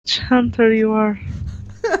witch hunter you are.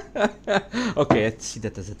 Okay, I see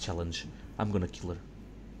that as a challenge. I'm gonna kill her.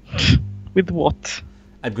 With what?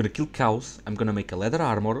 I'm gonna kill cows. I'm gonna make a leather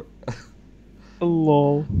armor.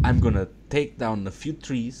 Lol. I'm gonna take down a few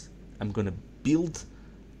trees. I'm gonna build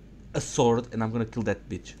a sword, and I'm gonna kill that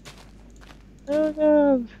bitch. Oh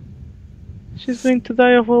god. She's going to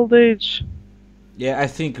die of old age. Yeah, I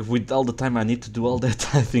think with all the time I need to do all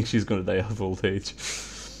that, I think she's gonna die of old age.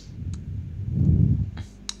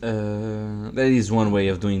 There is one way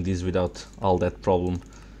of doing this without all that problem.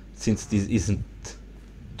 Since this isn't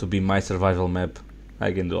to be my survival map,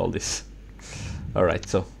 I can do all this. Alright,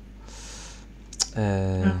 so...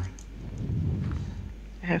 I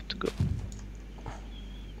have to go.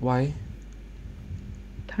 Why?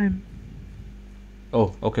 Time.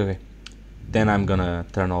 Oh, okay. Then I'm gonna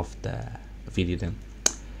turn off the video then.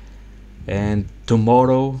 And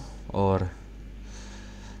tomorrow or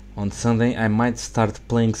on Sunday I might start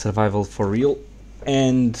playing survival for real,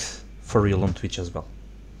 and for real on Twitch as well.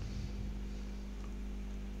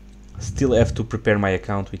 Still have to prepare my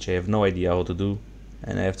account, which I have no idea how to do,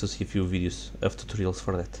 and I have to see a few videos of tutorials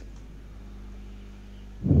for that.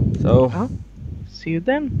 So, Oh, see you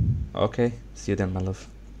then. okay, see you then, my love.